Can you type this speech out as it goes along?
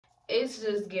It's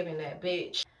just giving that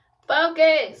bitch.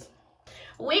 Focus.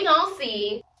 We gonna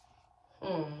see.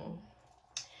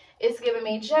 It's giving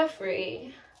me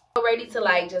Jeffrey. Ready to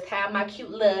like just have my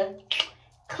cute little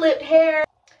clipped hair.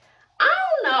 I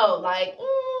don't know, like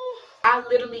I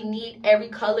literally need every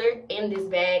color in this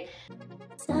bag.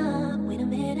 Stop, wait a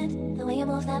minute. The way you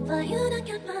move that body, you done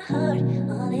got my heart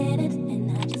all in it.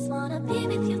 And I just wanna be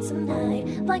with you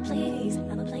tonight. Boy, please,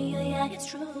 I'm a player, yeah, it's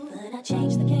true. But I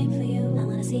changed the game for you. I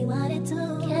wanna see what it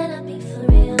do. Can I be for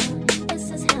real?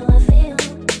 This is how I feel.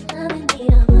 I'm in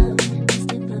need of love. Just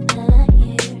to put that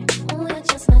here. Oh, you're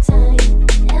just my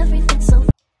type. Everything's so.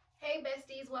 Hey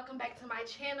besties, welcome back to my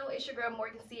channel. It's your girl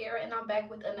Morgan Sierra and I'm back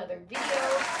with another video.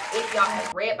 If y'all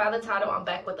have read by the title, I'm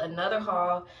back with another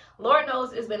haul. Lord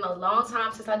knows it's been a long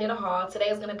time since I did a haul. Today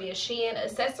is going to be a SHEIN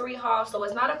accessory haul, so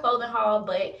it's not a clothing haul,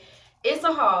 but it's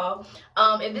a haul.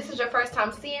 If this is your first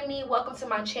time seeing me, welcome to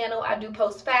my channel. I do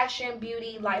post fashion,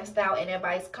 beauty, lifestyle, and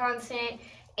advice content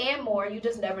and more. You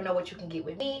just never know what you can get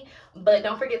with me. But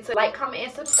don't forget to like, comment,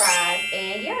 and subscribe.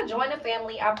 And yeah, join the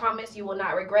family. I promise you will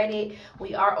not regret it.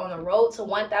 We are on the road to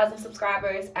 1,000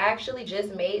 subscribers. I actually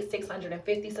just made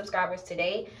 650 subscribers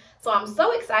today. So I'm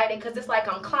so excited because it's like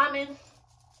I'm climbing,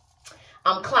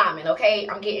 okay?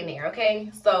 I'm getting there,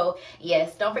 okay? So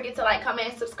yes, don't forget to like, comment,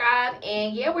 and subscribe.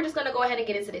 And yeah, we're just gonna go ahead and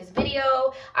get into this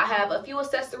video. I have a few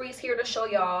accessories here to show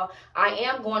y'all. I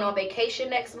am going on vacation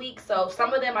next week, so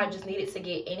some of them I just needed to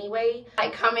get anyway.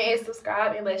 Like, comment, and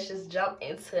subscribe, and let's just jump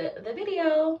into the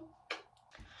video.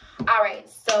 All right,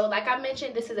 so like I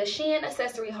mentioned, this is a SHEIN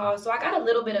accessory haul, so I got a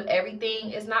little bit of everything.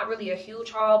 It's not really a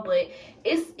huge haul, but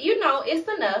it's, you know, it's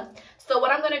enough. So what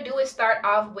I'm gonna do is start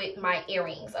off with my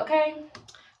earrings, okay?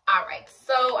 All right,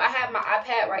 so I have my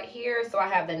iPad right here, so I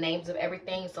have the names of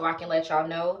everything so I can let y'all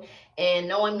know. And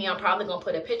knowing me, I'm probably gonna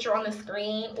put a picture on the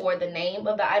screen or the name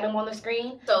of the item on the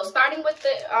screen. So starting with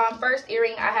the first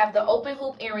earring, I have the open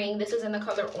hoop earring. This is in the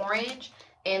color orange,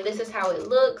 and this is how it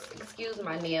looks. Excuse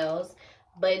my nails,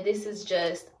 but this is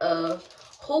just a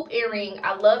hoop earring.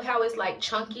 I love how it's like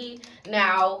chunky.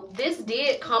 Now this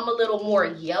did come a little more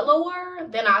yellower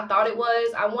than I thought it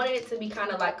was. I wanted it to be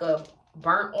kind of like a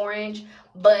burnt orange,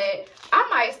 but I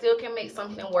might still can make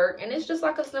something work. And it's just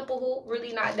like a simple hoop,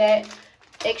 really not that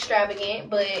extravagant,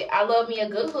 but I love me a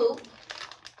good hoop.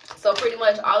 So pretty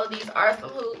much all of these are some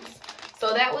hoops.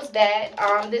 So that was that.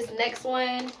 This next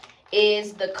one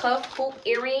is the cuff hoop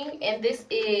earring, and this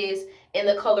is in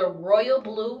the color royal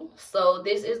blue. So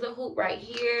this is the hoop right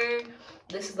here.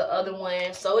 This is the other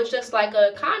one. So it's just like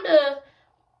a kind of,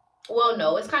 well,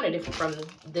 no, it's kind of different from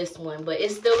this one, but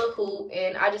it's still a hoop,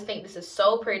 and I just think this is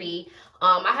so pretty.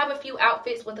 I have a few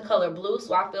outfits with the color blue,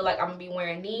 so I feel like I'm gonna be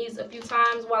wearing these a few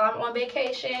times while I'm on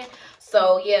vacation.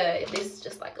 So yeah, this is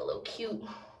just like a little cute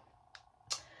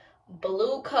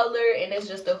blue color, and it's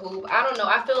just a hoop. I don't know,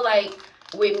 I feel like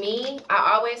with me,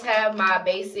 I always have my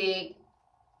basic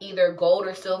either gold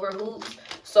or silver hoops.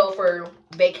 So for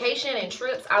vacation and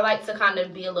trips, I like to kind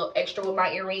of be a little extra with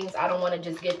my earrings. I don't want to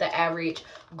just get the average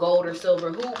gold or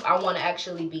silver hoop. I want to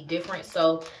actually be different.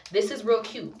 So this is real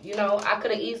cute. You know, I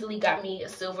could have easily got me a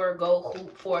silver or gold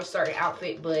hoop for a certain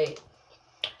outfit, but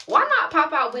why not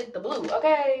pop out with the blue,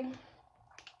 okay?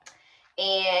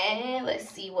 And let's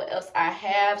see what else I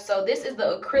have. So this is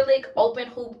the acrylic open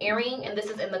hoop earring, and this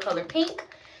is in the color pink.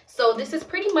 So this is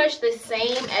pretty much the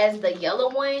same as the yellow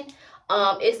one.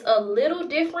 It's a little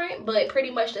different, but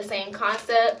pretty much the same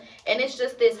concept. And it's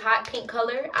just this hot pink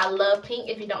color. I love pink.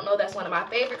 If you don't know, that's one of my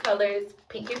favorite colors,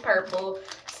 pink and purple.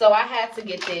 So I had to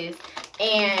get this.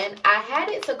 And I had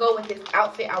it to go with this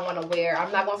outfit I want to wear.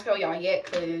 I'm not going to tell y'all yet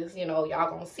because, you know, y'all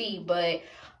going to see. But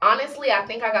honestly, I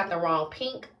think I got the wrong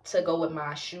pink to go with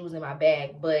my shoes and my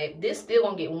bag. But this still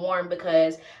gonna get worn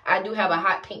because I do have a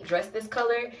hot pink dress this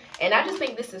color. And I just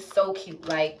think this is so cute.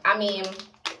 Like, I mean,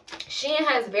 SHEIN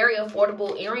has very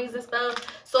affordable earrings and stuff.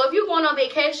 So if you're going on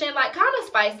vacation, like, kind of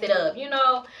spice it up, you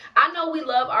know. I know we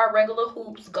love our regular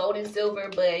hoops, gold and silver,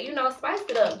 but, you know, spice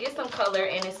it up. Get some color.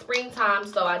 And it's springtime,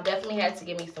 so I definitely had to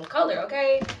give me some color,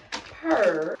 okay?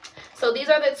 So these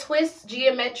are the twist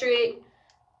geometric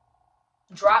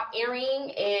drop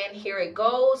earring, and here it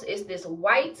goes. It's this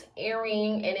white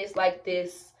earring, and it's like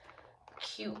this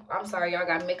cute, I'm sorry y'all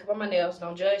got makeup on my nails,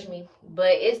 don't judge me,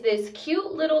 but it's this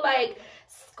cute little like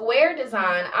square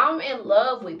design. I'm in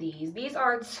love with these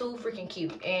are too freaking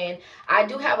cute. And I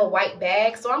do have a white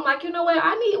bag, so I'm like, you know what,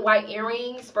 I need white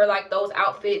earrings for like those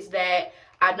outfits that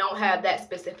I don't have that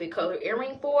specific color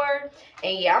earring for.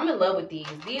 And yeah, I'm in love with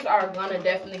these are gonna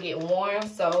definitely get worn,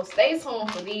 so stay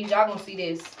tuned for these. Y'all gonna see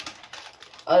this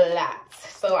a lot.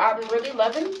 So I'm really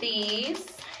loving these.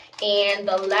 And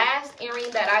the last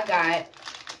earring that I got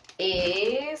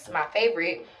is my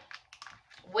favorite,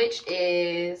 which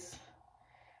is,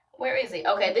 where is it?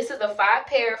 Okay, this is a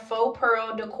 5-pair faux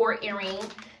pearl decor earring.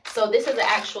 So this is an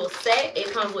actual set.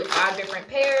 It comes with 5 different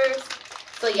pairs.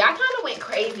 So yeah, I kind of went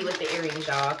crazy with the earrings,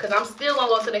 y'all, because I'm still gonna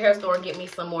go to the hair store and get me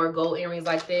some more gold earrings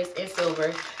like this in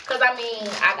silver, because I mean,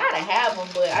 I gotta have them,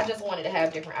 but I just wanted to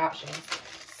have different options.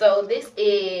 So this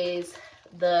is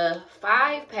the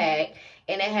 5-pack,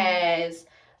 and it has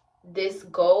this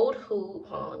gold hoop.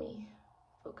 Hold on, let me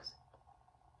focus.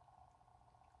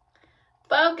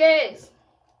 Focus.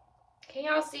 Can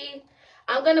y'all see?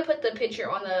 I'm gonna put the picture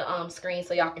on the screen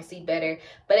so y'all can see better.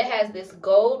 But it has this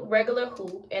gold regular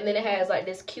hoop, and then it has like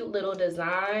this cute little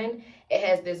design. It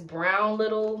has this brown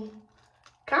little,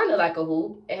 kind of like a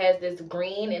hoop. It has this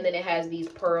green, and then it has these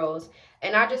pearls.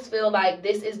 And I just feel like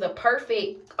this is the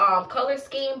perfect color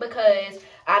scheme, because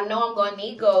I know I'm gonna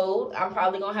need gold. I'm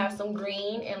probably gonna have some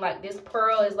green, and like this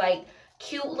pearl is like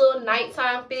cute little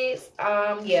nighttime fits.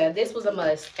 Yeah, this was a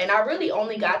must. And I really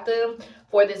only got them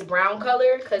for this brown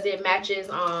color because it matches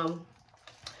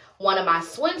one of my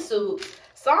swimsuits.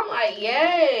 So I'm like,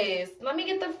 yes, let me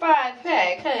get the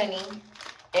 5-pack, honey.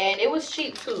 And it was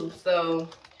cheap too. So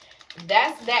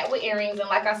that's that with earrings. And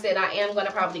like I said, I am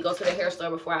gonna probably go to the hair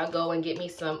store before I go and get me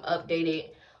some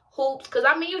updated hoops, because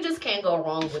I mean, you just can't go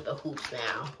wrong with the hoops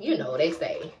now. You know, they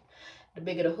say the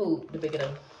bigger the hoop, the bigger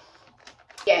the...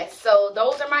 Yes, so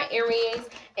those are my earrings,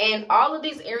 and all of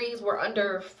these earrings were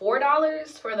under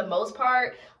 $4 for the most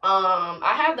part.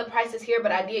 I have the prices here,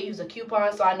 but I did use a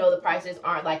coupon, so I know the prices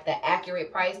aren't like the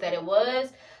accurate price that it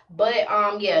was. But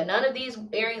yeah, none of these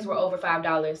earrings were over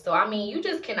 $5. So I mean, you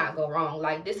just cannot go wrong.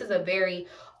 Like, this is a very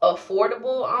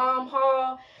affordable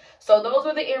haul. So those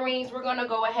are the earrings. We're gonna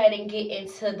go ahead and get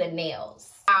into the nails.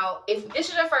 Now, if this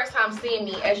is your first time seeing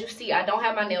me, as you see, I don't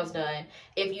have my nails done.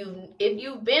 If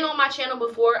you've been on my channel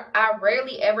before, I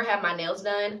rarely ever have my nails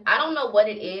done. I don't know what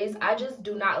it is. I just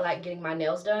do not like getting my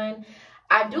nails done.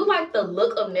 I do like the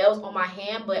look of nails on my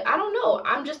hand, but I don't know.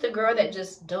 I'm just a girl that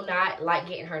just do not like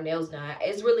getting her nails done.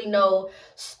 It's really no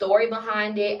story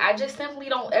behind it. I just simply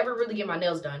don't ever really get my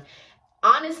nails done.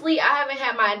 Honestly, I haven't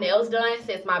had my nails done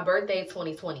since my birthday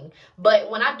 2020. But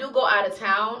when I do go out of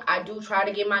town, I do try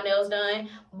to get my nails done.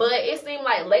 But it seemed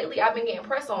like lately I've been getting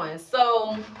press-ons.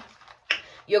 So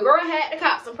your girl had to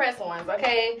cop some press-ons,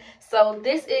 okay? So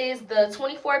this is the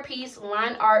 24-piece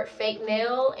line art fake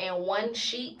nail and 1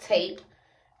 sheet tape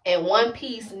and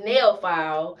 1-piece nail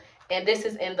file. And this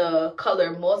is in the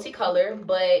color multicolor.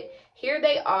 But here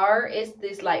they are. It's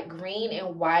this like green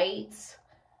and white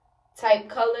type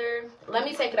color. Let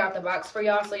me take it out the box for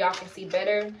y'all so y'all can see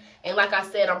better. And like I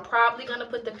said, I'm probably gonna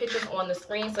put the pictures on the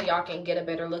screen so y'all can get a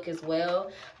better look as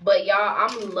well. But y'all,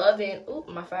 I'm loving, oop,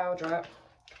 my file dropped.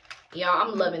 Y'all,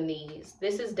 I'm loving these.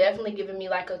 This is definitely giving me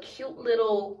like a cute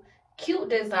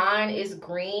design. It's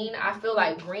green. I feel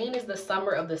like green is the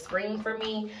summer of the spring for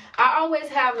me. I always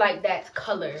have like that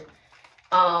color.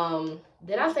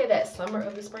 Did I say that summer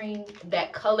of the spring?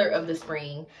 That color of the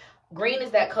spring. Green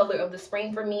is that color of the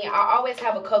spring for me. I always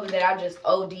have a color that I just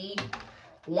OD.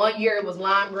 One year it was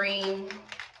lime green.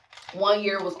 One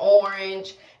year it was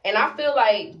orange. And I feel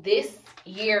like this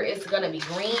year it's going to be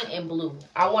green and blue.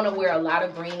 I want to wear a lot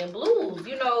of green and blues.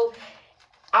 You know,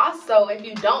 also, if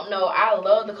you don't know, I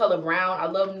love the color brown. I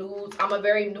love nudes. I'm a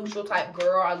very neutral type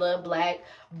girl. I love black.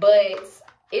 But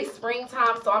it's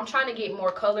springtime, so I'm trying to get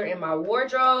more color in my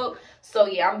wardrobe. So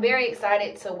yeah, I'm very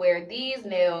excited to wear these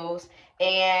nails.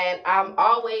 And I'm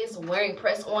always wearing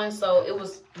press-on, so it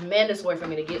was mandatory for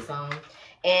me to get some.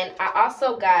 And I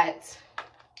also got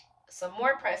some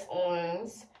more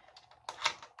press-ons.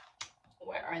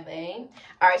 Where are they?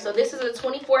 All right, so this is a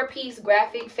 24-piece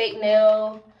graphic fake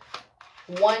nail,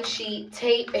 1 sheet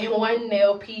tape, and 1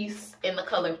 nail piece in the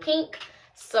color pink.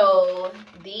 So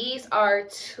these are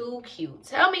too cute.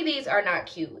 Tell me these are not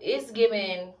cute. It's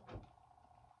giving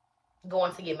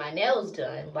going to get my nails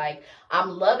done. Like,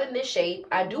 I'm loving this shape.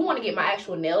 I do want to get my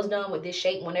actual nails done with this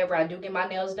shape whenever I do get my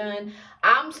nails done.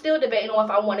 I'm still debating on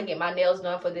if I want to get my nails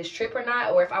done for this trip or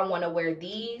not, or if I want to wear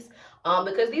these,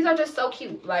 because these are just so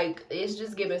cute. Like, it's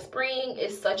just giving spring.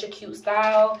 It's such a cute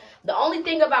style. The only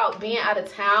thing about being out of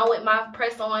town with my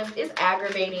press-ons is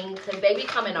aggravating, because they be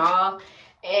coming off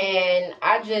and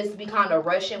I just be kind of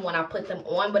rushing when I put them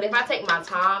on. But if I take my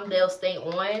time, they'll stay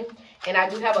on. And I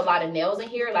do have a lot of nails in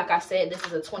here. Like I said, this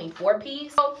is a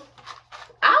 24-piece. So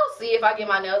I'll see if I get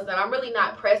my nails done. I'm really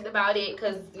not pressed about it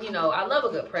because, you know, I love a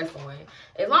good press-on.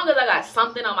 As long as I got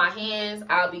something on my hands,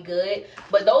 I'll be good.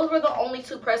 But those were the only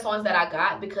 2 press-ons that I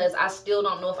got because I still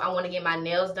don't know if I want to get my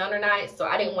nails done or not. So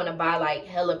I didn't want to buy, like,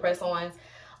 hella press-ons.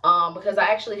 because I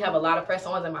actually have a lot of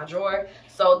press-ons in my drawer.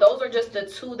 So those are just the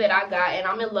 2 that I got, and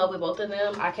I'm in love with both of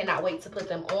them. I cannot wait to put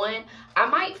them on. I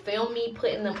might film me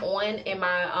putting them on in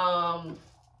my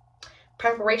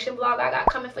preparation vlog I got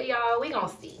coming for y'all. We gonna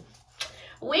see.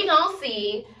 We gonna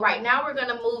see. Right now we're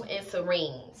gonna move into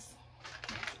rings.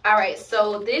 All right,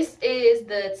 so this is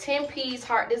the 10-piece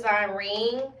heart design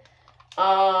ring.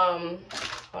 Hold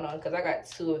on, because I got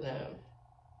 2 of them.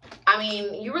 I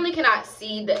mean, you really cannot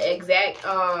see the exact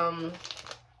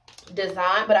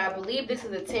design, but I believe this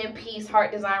is a 10-piece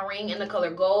heart design ring in the color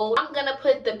gold. I'm gonna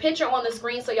put the picture on the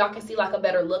screen so y'all can see like a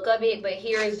better look of it, but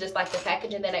here is just like the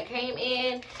packaging that it came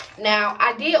in. Now,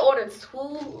 I did order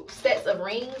 2 sets of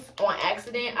rings on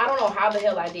accident. I don't know how the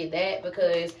hell I did that,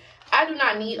 because I do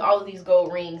not need all of these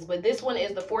gold rings, but this one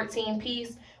is the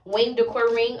 14-piece wing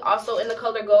decor ring, also in the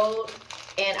color gold,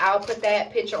 and I'll put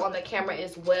that picture on the camera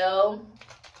as well.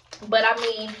 But I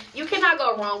mean, you cannot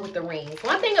go wrong with the rings.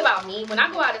 One thing about me, when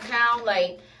I go out of town,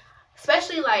 like,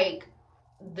 especially like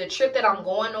the trip that I'm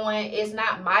going on, it's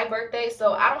not my birthday,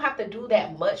 so I don't have to do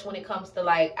that much when it comes to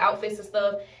like outfits and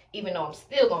stuff, even though I'm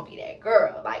still gonna be that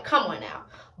girl. Like, come on now.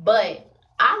 But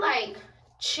I like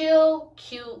chill,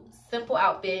 cute, simple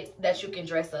outfits that you can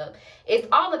dress up. It's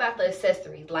all about the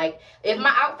accessories. Like, if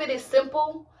my outfit is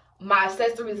simple, my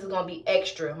accessories is gonna be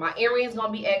extra. My earrings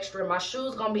gonna be extra. My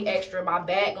shoes gonna be extra. My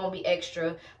bag gonna be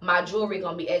extra. My jewelry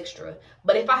gonna be extra.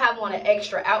 But if I have on an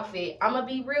extra outfit, I'm gonna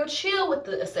be real chill with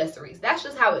the accessories. That's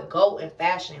just how it go in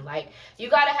fashion. Like, you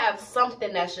gotta have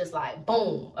something that's just like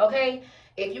boom, okay?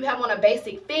 If you have on a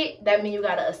basic fit, that means you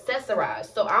gotta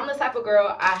accessorize. So I'm the type of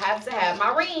girl, I have to have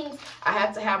my rings. I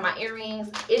have to have my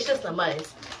earrings. It's just a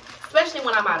must. Especially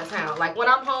when I'm out of town. Like, when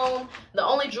I'm home, the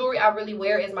only jewelry I really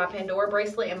wear is my Pandora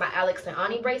bracelet and my Alex and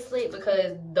Ani bracelet,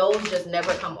 because those just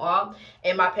never come off.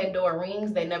 And my Pandora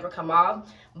rings, they never come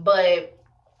off. But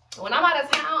when I'm out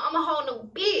of town, I'm a whole new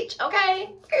bitch, okay?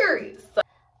 Period. So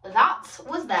that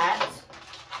was that.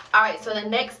 All right, so the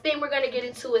next thing we're going to get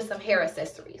into is some hair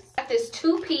accessories. I got this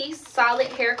 2-piece solid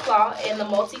hair claw in the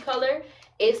multicolor.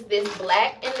 It's this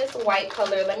black and this white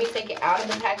color. Let me take it out of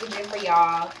the packaging for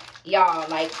y'all. Y'all,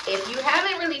 like, if you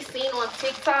haven't really seen on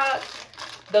TikTok,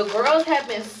 the girls have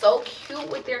been so cute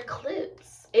with their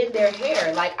clips in their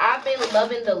hair. Like, I've been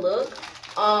loving the look.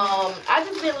 I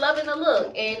just been loving the look,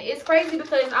 and it's crazy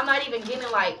because I'm not even getting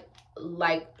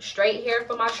like straight hair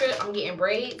for my trip. I'm getting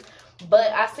braids,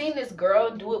 but I seen this girl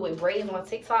do it with braids on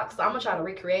TikTok, so I'm gonna try to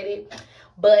recreate it.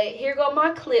 But here go my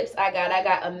clips. I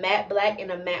got a matte black and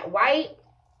a matte white,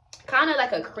 kind of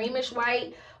like a creamish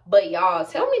white. But y'all,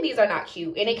 tell me these are not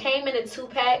cute. And it came in a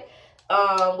 2-pack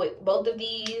with both of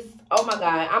these. Oh my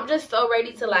god, I'm just so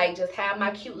ready to like just have my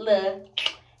cute little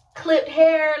clipped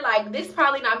hair. Like, this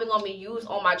probably not even gonna be used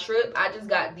on my trip. I just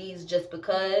got these just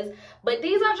because. But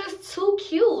these are just too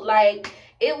cute. Like,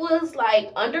 it was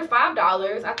like under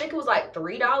 $5. I think it was like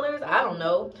 $3. I don't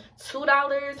know,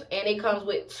 $2, and it comes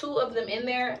with 2 of them in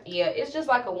there. Yeah, it's just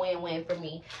like a win-win for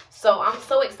me. So I'm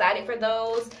so excited for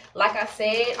those. Like I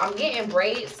said, I'm getting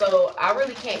braids, so I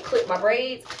really can't clip my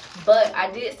braids. But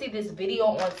I did see this video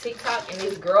on TikTok, and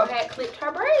this girl had clipped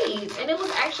her braids, and it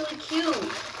was actually cute.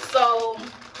 So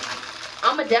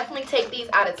I'm gonna definitely take these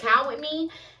out of town with me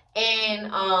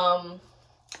and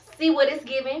see what it's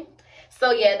giving. So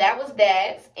yeah, that was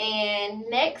that. And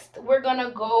next we're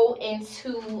gonna go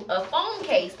into a phone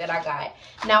case that I got.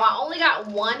 Now, I only got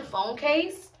 1 phone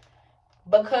case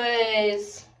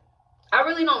because I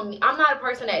really don't, I'm not a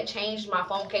person that changed my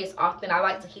phone case often. I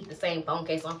like to keep the same phone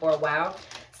case on for a while.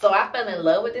 So I fell in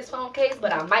love with this phone case,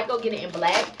 but I might go get it in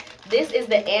black. This is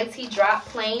the anti-drop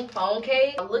plain phone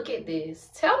case. Look at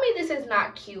this. Tell me this is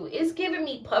not cute. It's giving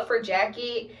me puffer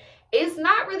jacket. It's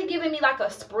not really giving me like a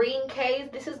spring case.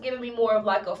 This is giving me more of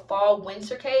like a fall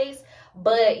winter case.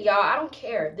 But y'all, I don't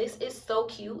care. This is so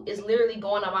cute. It's literally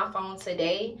going on my phone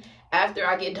today after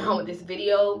I get done with this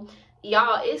video.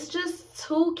 Y'all, it's just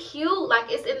too cute.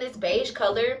 Like, it's in this beige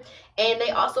color, and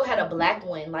they also had a black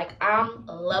one. Like, I'm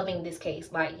loving this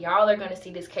case. Like, y'all are gonna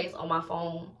see this case on my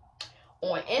phone,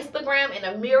 on Instagram, and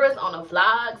the mirrors, on the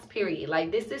vlogs, period. Like,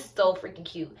 this is so freaking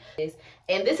cute.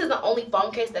 And this is the only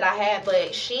phone case that I had,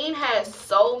 but SHEIN has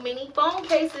so many phone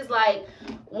cases. Like,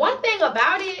 one thing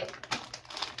about it,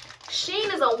 SHEIN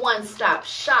is a one-stop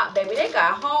shop, baby. They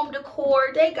got home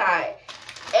decor, they got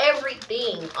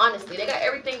everything. Honestly, they got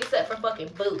everything except for fucking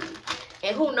food.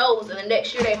 And who knows, in the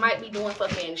next year they might be doing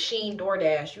fucking SHEIN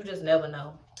DoorDash. You just never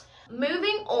know.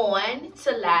 Moving on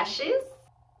to lashes.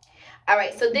 All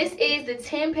right, so this is the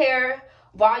 10 pair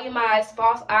volumized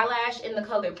false eyelash in the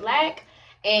color black.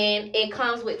 and it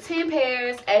comes with 10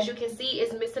 pairs. As you can see,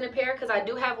 it's missing a pair because I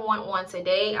do have one on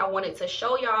today. I wanted to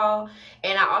show y'all,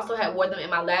 and I also had wore them in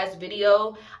my last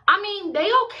video. I mean,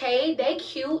 they okay, they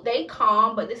cute, they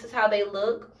calm, but this is how they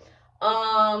look.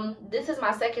 This is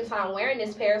my second time wearing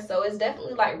this pair, so it's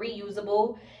definitely like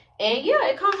reusable. And yeah,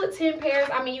 it comes with 10 pairs.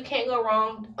 I mean, you can't go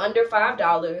wrong under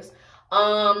 $5.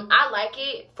 I like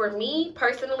it. For me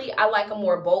personally, I like a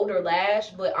more bolder lash,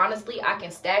 but honestly, I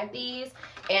can stack these.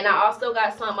 And I also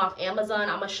got some off Amazon.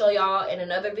 I'm gonna show y'all in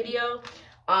another video.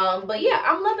 But yeah,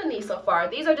 I'm loving these so far.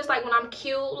 These are just like when I'm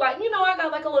cute, like, you know, I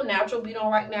got like a little natural beat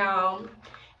on right now.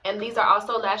 And these are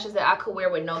also lashes that I could wear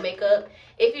with no makeup.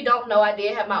 If you don't know, I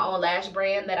did have my own lash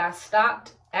brand that I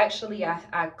stopped. Actually,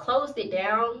 I closed it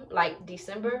down like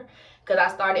December because I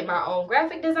started my own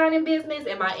graphic designing business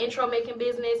and my intro making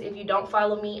business. If you don't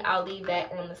follow me, I'll leave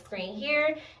that on the screen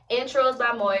here. Intros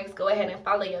by Moix. Go ahead and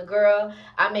follow your girl.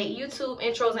 I make YouTube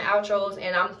intros and outros,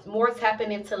 and I'm more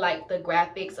tapping into like the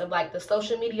graphics of like the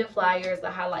social media flyers,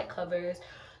 the highlight covers.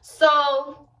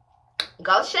 So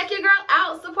go check your girl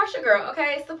out, support your girl,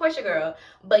 okay? Support your girl.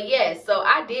 But yes, so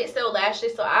I did sell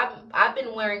lashes, so I've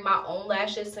been wearing my own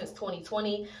lashes since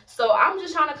 2020. So I'm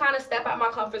just trying to kind of step out my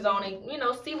comfort zone and, you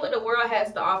know, see what the world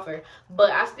has to offer.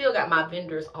 But I still got my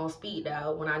vendors on speed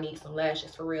dial when I need some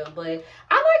lashes for real. But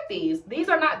I like these. These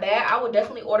are not bad. I would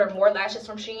definitely order more lashes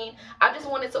from SHEIN. I just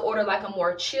wanted to order like a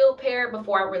more chill pair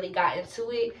before I really got into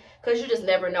it, because you just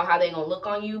never know how they're gonna look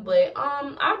on you. But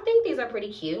I think these are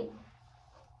pretty cute.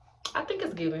 I think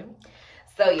it's given.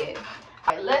 So yeah.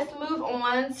 All right, let's move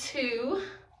on to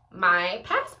my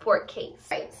passport case.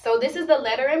 Right, so this is the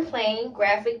letter and plain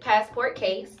graphic passport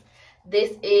case.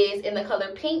 This is in the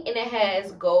color pink, and it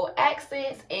has gold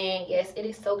accents, and yes, it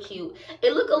is so cute.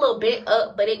 It looked a little bent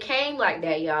up, but it came like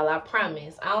that, y'all, I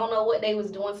promise. I don't know what they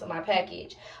was doing to my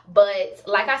package, but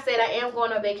like I said, I am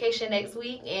going on vacation next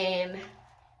week. And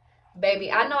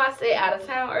baby, I know I said out of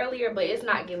town earlier, but it's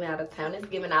not giving out of town, it's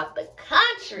giving out the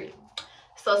country.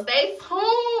 So stay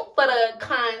tuned for the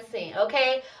content,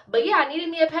 okay? But yeah, I needed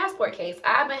me a passport case.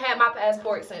 I haven't had my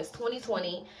passport since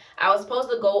 2020. I was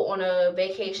supposed to go on a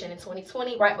vacation in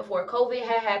 2020 right before COVID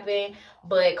had happened,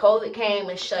 but COVID came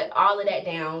and shut all of that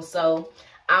down. So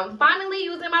I'm finally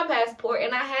using my passport,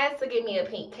 and I had to get me a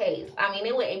pink case. I mean,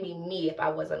 it wouldn't be me if I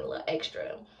wasn't a little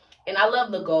extra. And I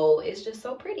love the gold. It's just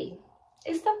so pretty.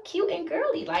 It's so cute and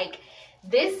girly. Like,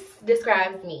 this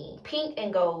describes me, pink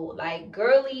and gold, like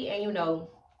girly and, you know,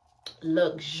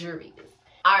 luxurious.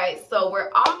 All right, so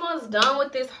we're almost done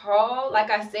with this haul.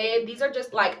 Like I said, these are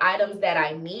just like items that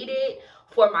I needed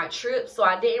for my trip, so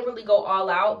I didn't really go all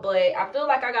out, but I feel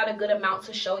like I got a good amount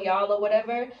to show y'all or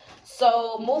whatever.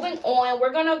 So moving on,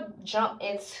 we're gonna jump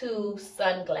into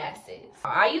sunglasses.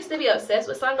 I used to be obsessed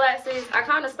with sunglasses. I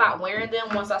kind of stopped wearing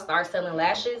them once I started selling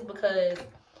lashes because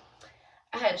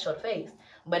I had to show the face.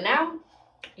 But now,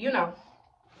 you know,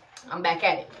 I'm back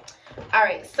at it. All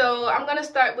right, so I'm gonna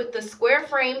start with the square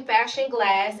frame fashion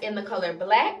glass in the color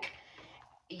black.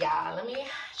 Y'all, let me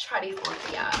try these on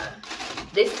for y'all.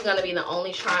 This is gonna be the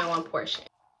only try on portion.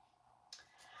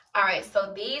 All right,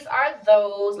 so these are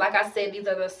those. Like I said, these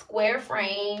are the square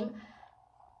frame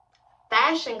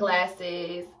fashion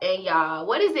glasses. And y'all,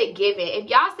 what is it giving? If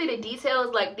y'all see the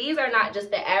details, like, these are not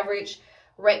just the average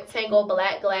rectangle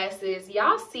black glasses.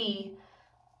 Y'all see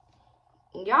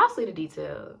the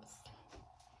details.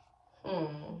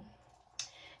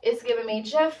 It's giving me,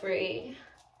 Jeffrey,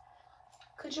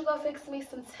 could you go fix me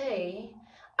some tea?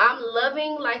 I'm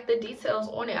loving like the details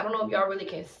on it. I don't know if y'all really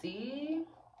can see,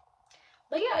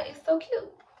 but yeah, it's so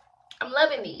cute. I'm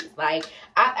loving these. Like,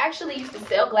 I actually used to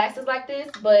sell glasses like this,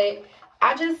 but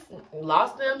I just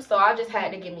lost them, so I just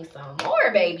had to give me some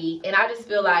more, baby. And I just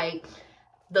feel like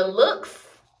the looks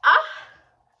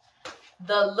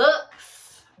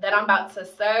that I'm about to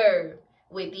serve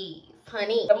with these,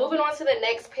 honey. So moving on to the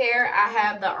next pair, I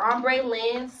have the ombre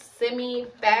lens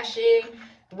semi-fashion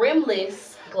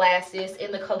rimless glasses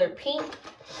in the color pink.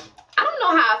 I don't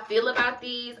know how I feel about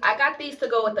these. I got these to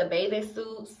go with the bathing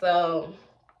suit, so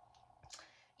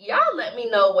y'all let me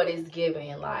know what it's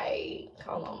giving. Like,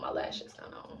 hold on, my lashes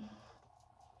going on.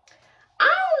 I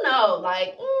don't know,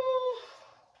 like,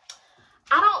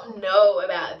 I don't know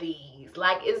about these.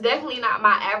 Like, it's definitely not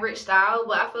my average style,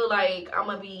 but I feel like I'm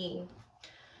gonna be,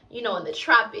 you know, in the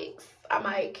tropics.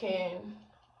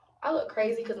 I look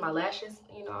crazy because my lashes,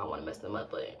 you know, I want to mess them up,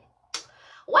 but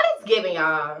what is giving,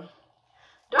 y'all?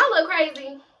 Do I look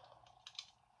crazy?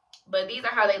 But these are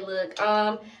how they look.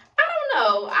 I don't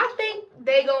know. I think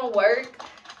they gonna work.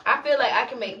 I feel like I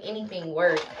can make anything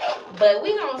work, but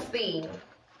we gonna see.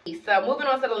 So moving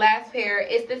on to the last pair.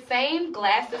 It's the same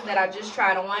glasses that I just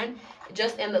tried on,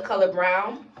 just in the color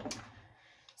brown.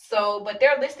 So, but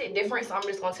they're listed different, so I'm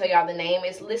just gonna tell y'all the name.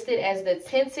 It's listed as the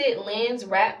tinted lens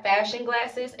wrap fashion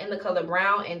glasses in the color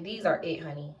brown, and these are it,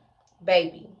 honey.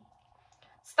 Baby,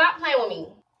 stop playing with me.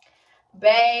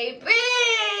 Baby,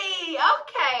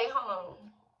 okay, hold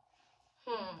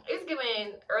on. It's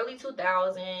giving early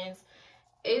 2000s.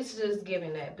 It's just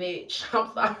giving that bitch.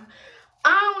 I'm sorry.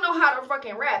 I don't know how to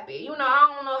fucking wrap it. You know,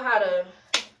 I don't know how to.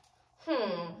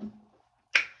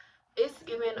 It's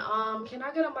giving, can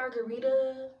I get a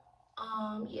margarita?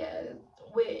 Yeah,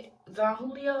 with Don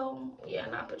Julio. Yeah,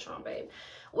 not Patron, babe.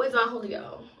 With Don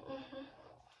Julio.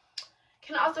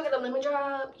 Can I also get a lemon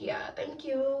drop? Yeah, thank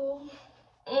you.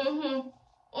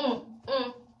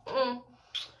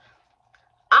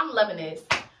 I'm loving this.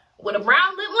 With a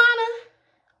brown lip liner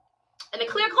and a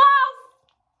clear gloss.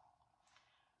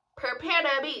 Prepare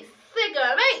to be sick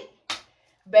of me.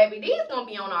 Baby, these gonna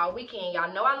be on all weekend.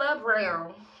 Y'all know I love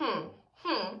brown.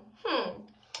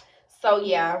 So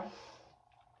yeah.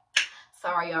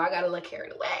 Sorry, y'all. I got a little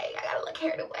carried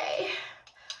away.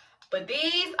 But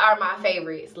these are my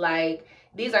favorites. Like,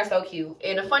 these are so cute.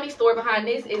 And the funny story behind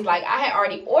this is, like, I had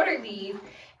already ordered these.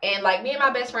 And, like, me and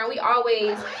my best friend, we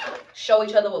always show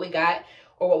each other what we got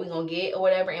or what we gonna get or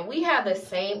whatever. And we have the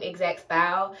same exact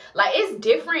style. Like, it's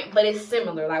different, but it's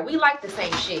similar. Like, we like the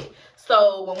same shit.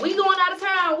 So, when we going out of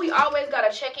town, we always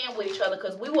gotta check in with each other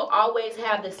because we will always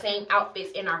have the same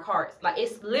outfits in our carts. Like,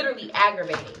 it's literally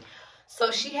aggravating. So,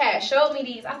 she had showed me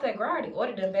these. I said, girl, I already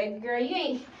ordered them, baby girl. You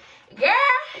ain't... Girl,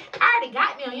 I already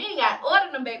got them. You ain't got to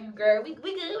order them, baby girl. We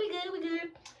good.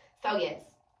 So, yes.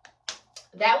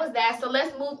 That was that. So,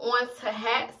 let's move on to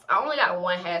hats. I only got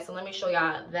one hat, so let me show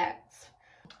y'all that.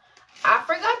 I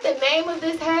forgot the name of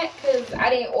this hat because I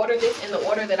didn't order this in the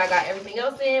order that I got everything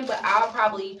else in, but I'll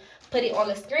probably put it on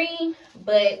the screen.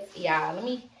 But, yeah, let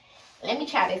me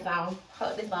try this on.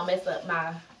 Hope this don't mess up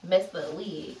my messed up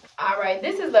wig. All right,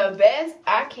 this is the best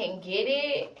I can get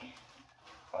it.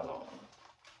 Hold on.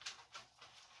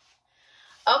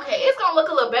 Okay, it's gonna look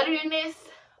a little better than this,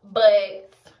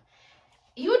 but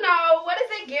you know, what is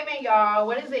it giving, y'all?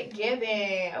 What is it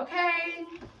giving? Okay.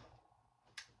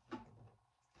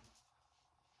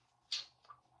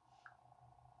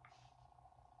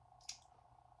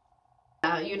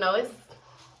 You know,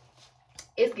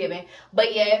 it's giving.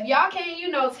 But yeah, if y'all can, you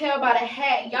know, tell by the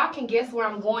hat, y'all can guess where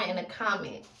I'm going in the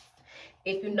comments.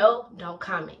 If you know, don't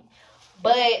comment.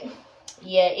 But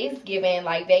yeah, it's giving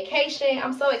like vacation.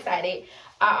 I'm so excited.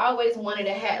 I always wanted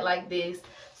a hat like this.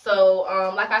 So,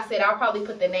 like I said, I'll probably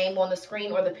put the name on the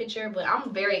screen or the picture, but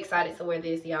I'm very excited to wear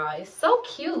this, y'all. It's so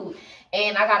cute.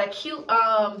 And I got a cute,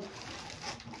 I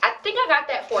think I got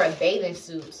that for a bathing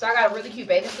suit. So, I got a really cute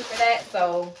bathing suit for that.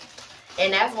 So,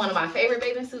 and that's one of my favorite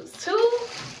bathing suits, too.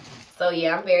 So,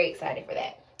 yeah, I'm very excited for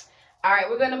that. All right,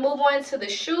 we're going to move on to the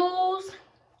shoes.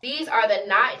 These are the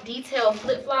Knot Detail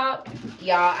Flip-Flop.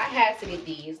 Y'all, I had to get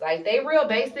these. Like, they real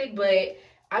basic, but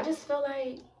I just feel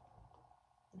like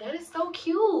that is so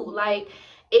cute. Like,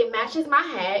 it matches my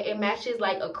hat. It matches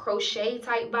like a crochet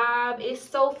type vibe. It's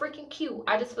so freaking cute.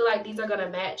 I just feel like these are gonna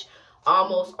match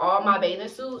almost all my bathing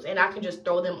suits, and I can just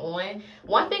throw them on.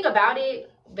 One thing about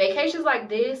it, vacations like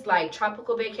this, like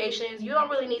tropical vacations, you don't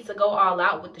really need to go all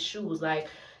out with the shoes. Like,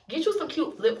 get you some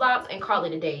cute flip-flops and call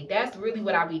it a day. That's really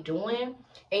what I be doing.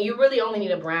 And you really only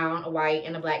need a brown, a white,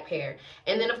 and a black pair.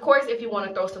 And then, of course, if you want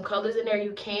to throw some colors in there,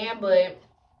 you can. But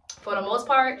for the most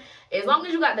part, as long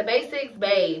as you got the basics,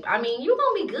 babe, I mean, you're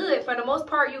going to be good. For the most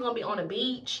part, you're going to be on the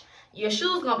beach. Your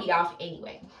shoes going to be off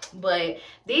anyway. But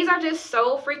these are just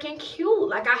so freaking cute.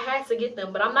 Like, I had to get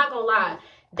them. But I'm not going to lie.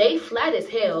 They flat as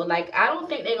hell. Like, I don't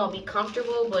think they're going to be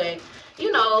comfortable. But,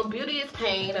 you know, beauty is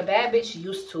pain. A bad bitch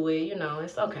used to it. You know,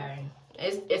 it's okay.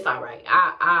 It's all right.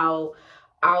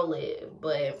 I'll live.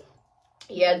 But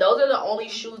yeah, those are the only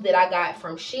shoes that I got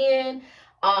from SHEIN.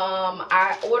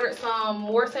 I ordered some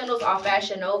more sandals off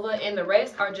Fashion Nova, and the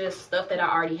rest are just stuff that I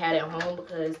already had at home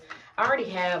because I already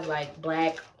have like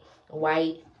black,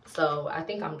 white, so I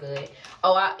think I'm good.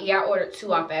 Oh, I ordered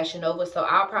 2 off Fashion Nova, so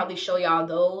I'll probably show y'all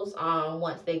those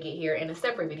once they get here in a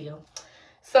separate video.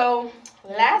 So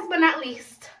last but not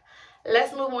least,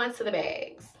 let's move on to the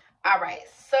bags. All right,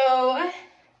 so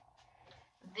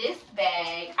this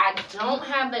bag, I don't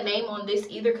have the name on this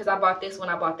either because I bought this when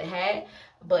I bought the hat.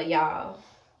 But y'all,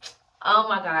 oh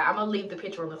my god, I'm gonna leave the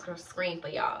picture on the screen for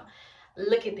y'all.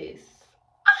 Look at this.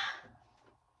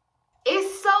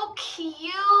 It's so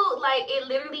cute. Like, it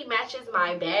literally matches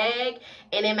my bag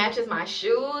and it matches my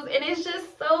shoes, and it's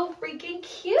just so freaking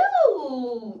cute.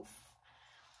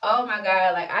 Oh my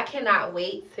god, like, I cannot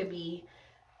wait to be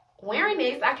wearing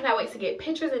this, I cannot wait to get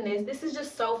pictures in this. This is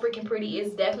just so freaking pretty.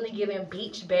 It's definitely giving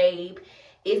beach babe.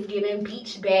 It's giving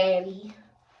beach baddie.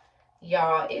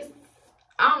 Y'all,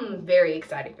 I'm very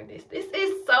excited for this. This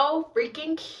is so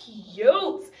freaking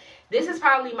cute. This is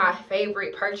probably my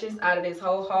favorite purchase out of this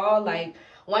whole haul. Like,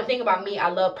 one thing about me, I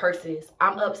love purses.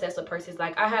 I'm obsessed with purses.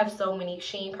 Like, I have so many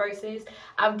SHEIN purses.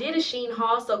 I did a SHEIN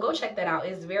haul, so go check that out.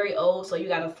 It's very old, so you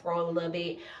gotta throw a little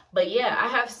bit. But yeah, I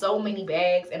have so many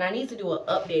bags, and I need to do an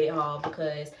updated haul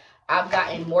because I've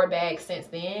gotten more bags since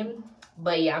then.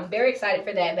 But yeah, I'm very excited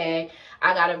for that bag.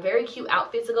 I got a very cute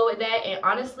outfit to go with that, and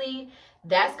honestly,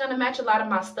 that's gonna match a lot of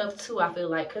my stuff too, I feel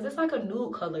like, because it's like a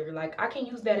nude color. Like, I can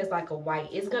use that as like a white.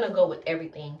 It's gonna go with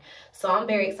everything. So I'm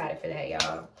very excited for that,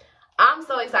 y'all. I'm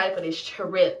so excited for this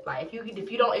trip. Like, if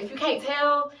you can't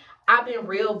tell, I've been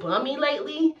real bummy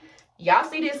lately. Y'all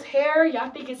see this hair? Y'all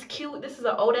think it's cute? This is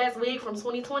an old ass wig from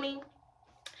 2020.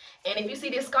 And if you see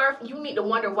this scarf, you need to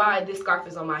wonder why this scarf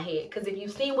is on my head. Because if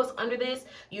you've seen what's under this,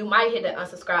 you might hit the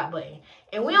unsubscribe button.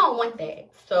 And we don't want that.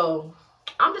 So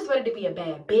I'm just ready to be a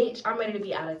bad bitch. I'm ready to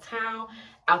be out of town,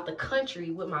 out the country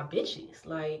with my bitches.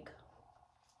 Like,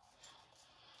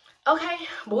 okay,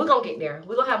 but we're gonna get there.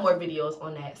 We're gonna have more videos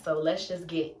on that. So let's just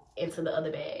get into the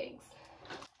other bags.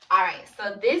 All right,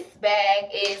 so this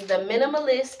bag is the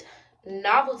Minimalist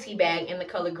Novelty Bag in the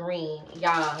color green.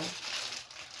 Y'all,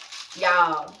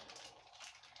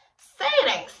 say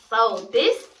it ain't so.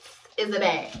 This is a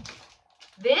bag.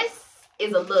 This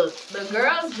is a look. The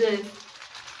girls just,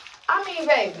 I mean,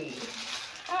 baby,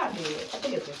 how I do it? I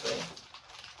think it's this way.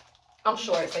 I'm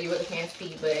short, so you really can't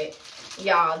see, but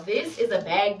y'all, this is a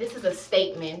bag. This is a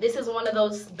statement. This is one of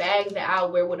those bags that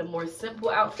I'll wear with a more simple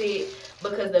outfit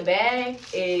because the bag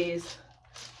is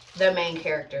the main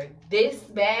character. This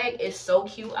bag is so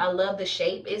cute. I love the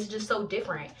shape. It's just so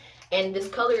different. And this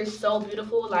color is so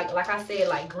beautiful. Like I said,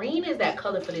 like, green is that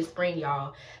color for this spring,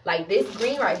 y'all. Like, this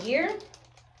green right here,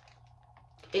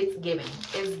 it's giving.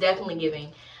 It's definitely giving.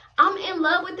 I'm in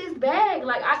love with this bag.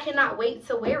 Like, I cannot wait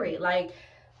to wear it. Like,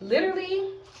 literally,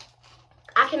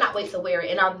 I cannot wait to wear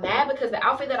it. And I'm mad because the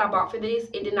outfit that I bought for this,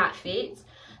 it did not fit.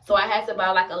 So I had to buy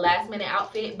like a last minute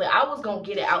outfit. But I was going to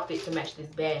get an outfit to match this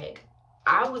bag.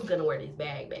 I was going to wear this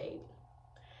bag, babe.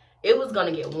 It was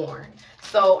going to get worn.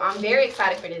 So I'm very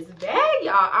excited for this bag,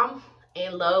 y'all. I'm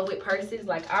in love with purses.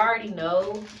 Like, I already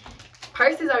know.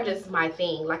 Purses are just my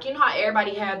thing. Like, you know how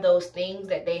everybody have those things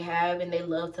that they have and they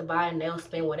love to buy and they'll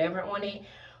spend whatever on it.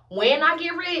 When I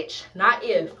get rich, not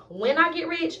if, when I get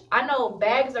rich, I know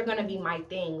bags are going to be my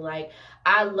thing. Like,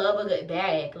 I love a good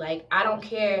bag. Like, I don't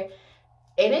care.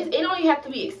 And it don't even have to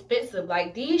be expensive.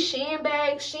 Like, these SHEIN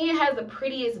bags, SHEIN has the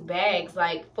prettiest bags.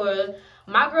 Like, for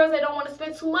my girls that don't want to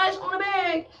spend too much on a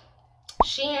bag,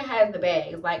 SHEIN has the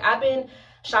bags. Like, I've been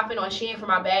shopping on SHEIN for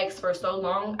my bags for so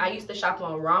long. I used to shop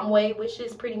on Romway, which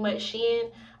is pretty much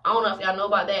SHEIN. I don't know if y'all know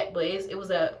about that, but it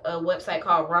was a website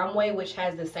called Romway, which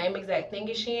has the same exact thing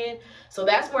as SHEIN. So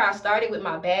that's where I started with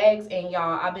my bags, and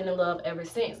y'all, I've been in love ever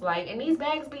since. Like, and these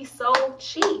bags be so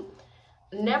cheap.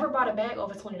 Never bought a bag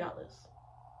over $20.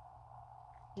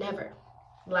 Never.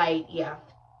 Like, yeah.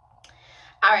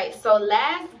 All right, so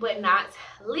last but not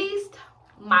least,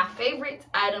 my favorite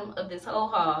item of this whole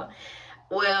haul.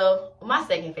 Well, my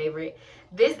second favorite.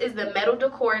 This is the Metal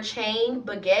Decor Chain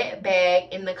Baguette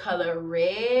Bag in the color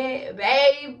red,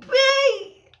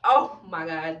 baby. Oh my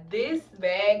God, this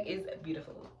bag is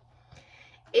beautiful.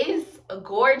 It's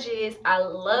gorgeous. I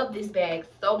love this bag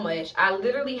so much. I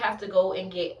literally have to go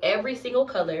and get every single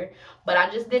color, but I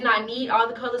just did not need all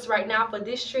the colors right now for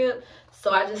this trip.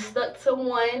 So I just stuck to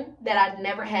one that I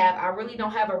never have. I really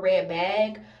don't have a red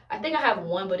bag. I think I have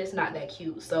one, but it's not that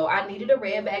cute. So I needed a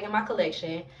red bag in my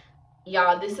collection.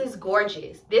 Y'all, this is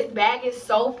gorgeous. This bag is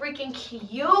so freaking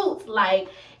cute. Like,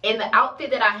 in the outfit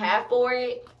that I have for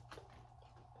it,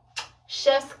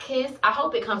 chef's kiss. I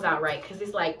hope it comes out right because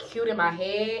it's like cute in my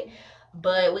head,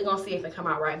 but we're gonna see if it come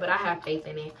out right. But I have faith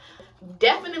in it.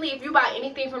 Definitely, if you buy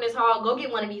anything from this haul, go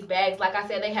get one of these bags. Like I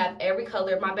said, they have every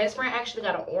color. My best friend actually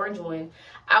got an orange one.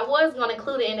 I was gonna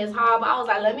include it in this haul, but I was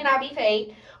like, let me not be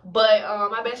fake. But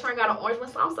my best friend got an orange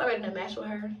one, so I'm so ready to match with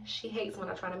her. She hates when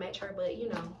I try to match her, but you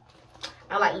know,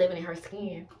 I like living in her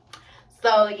skin.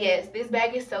 So yes, this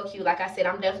bag is so cute. Like I said,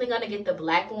 I'm definitely gonna get the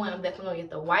black one. I'm definitely gonna get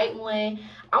the white one.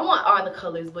 I want all the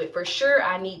colors, but for sure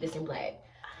I need this in black.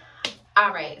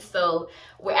 All right, so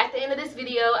we're at the end of this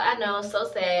video. I know, so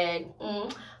sad,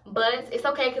 but it's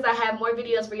okay because I have more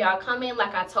videos for y'all coming.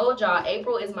 Like I told y'all,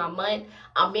 April is my month.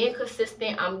 I'm being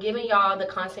consistent. I'm giving y'all the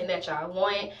content that y'all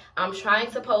want. I'm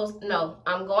trying to post,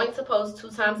 I'm going to post 2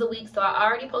 times a week. So I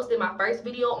already posted my first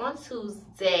video on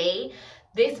Tuesday.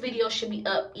 This video should be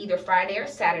up either Friday or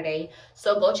Saturday.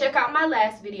 So go check out my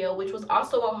last video, which was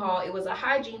also a haul. It was a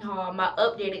hygiene haul, my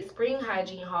updated spring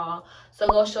hygiene haul. So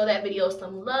go show that video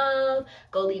some love.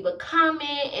 Go leave a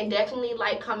comment and definitely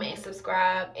like, comment, and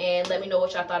subscribe. And let me know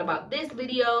what y'all thought about this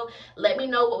video. Let me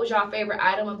know what was y'all favorite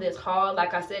item of this haul.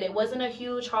 Like I said, it wasn't a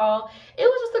huge haul. It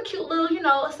was just a cute little, you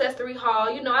know, accessory haul.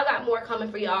 You know, I got more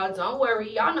coming for y'all. Don't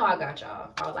worry. Y'all know I got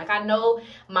y'all. Like, I know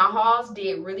my hauls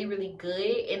did really, really good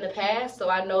in the past. So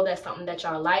I know that's something that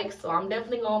y'all like. So I'm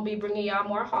definitely going to be bringing y'all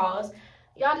more hauls.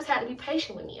 Y'all just had to be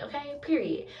patient with me, okay?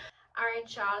 Period.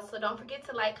 Alright, y'all, so don't forget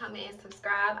to like, comment, and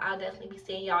subscribe. I'll definitely be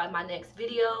seeing y'all in my next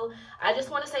video. I just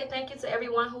want to say thank you to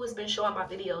everyone who has been showing my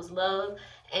videos love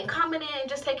and commenting and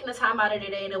just taking the time out of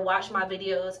their day to watch my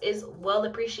videos. It's well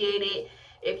appreciated.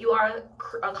 If you are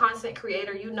a content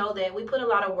creator, you know that we put a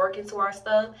lot of work into our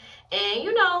stuff. And,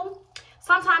 you know,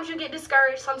 sometimes you get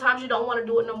discouraged. Sometimes you don't want to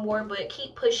do it no more, but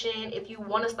keep pushing. If you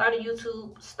want to start a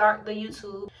YouTube, start the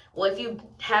YouTube. Well, if you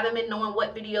haven't been knowing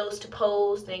what videos to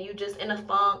post and you just in a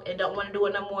funk and don't want to do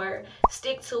it no more,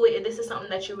 stick to it. If this is something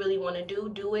that you really want to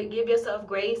do it. Give yourself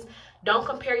grace. Don't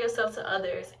compare yourself to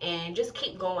others and just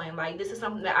keep going. Like, this is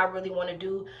something that I really want to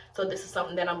do. So this is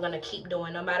something that I'm going to keep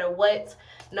doing no matter what.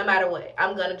 No matter what,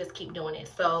 I'm going to just keep doing it.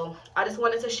 So I just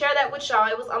wanted to share that with y'all.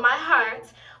 It was on my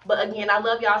heart. But again, I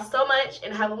love y'all so much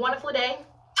and have a wonderful day.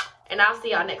 And I'll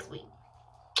see y'all next week.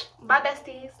 Bye,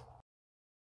 besties.